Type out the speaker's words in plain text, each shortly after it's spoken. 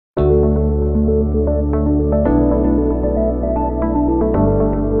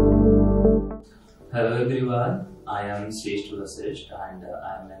Hello everyone, I am Shresth Vashistha and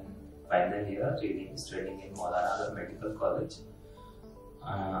I am in final year studying in Maulana Medical College.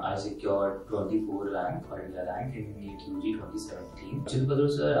 I secured 24 rank or India rank in NEET UG 2017. Archith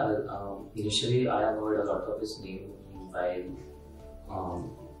Boloor sir, initially I have heard a lot of his name while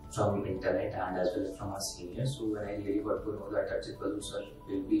from internet and as well as from our seniors. So when I really got to know that Archith Boloor sir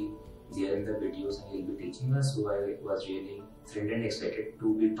will be there in the videos and he will be teaching us, so I was really thrilled and excited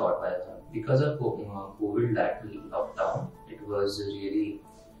to be taught by him. Because of COVID lockdown, it was really,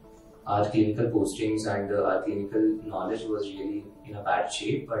 our clinical postings and our clinical knowledge was really in a bad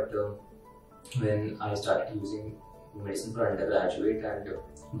shape. But when I started using medicine for undergraduate and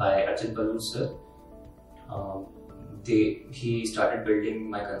by Archith Boloor sir, he started building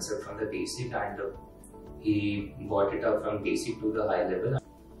my concept from the basic and he brought it up from basic to the high level.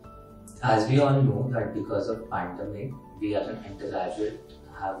 As we all know that because of pandemic, we as an undergraduate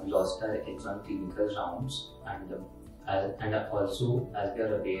have lost our exam clinical rounds and also as we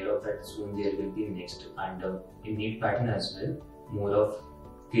are aware of that soon there will be next and in NEET pattern as well, more of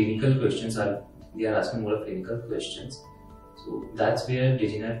clinical questions they are asking more of clinical questions. So that's where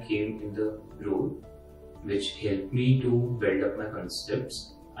DigiNerve came in the role, which helped me to build up my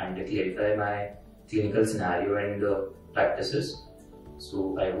concepts and clarify my clinical scenario and practices.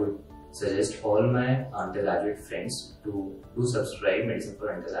 So I would suggest all my undergraduate friends to subscribe Medicine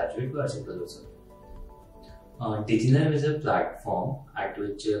for Undergraduate to Archith Boloor sir. DigiNerve is a platform at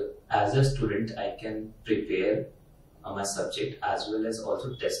which as a student I can prepare my subject as well as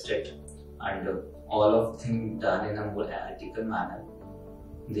also test it, and all of things done in a more analytical manner.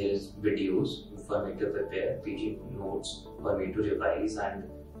 There is videos for me to prepare, PG notes for me to revise and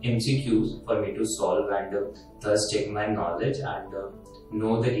MCQs for me to solve and thus check my knowledge and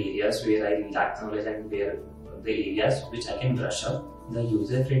know the areas where I lack knowledge and where the areas which I can brush up. The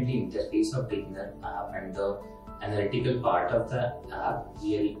user-friendly interface of DigiNerve app and the analytical part of the app,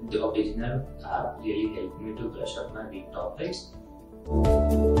 DigiNerve app really helped me to brush up my weak topics.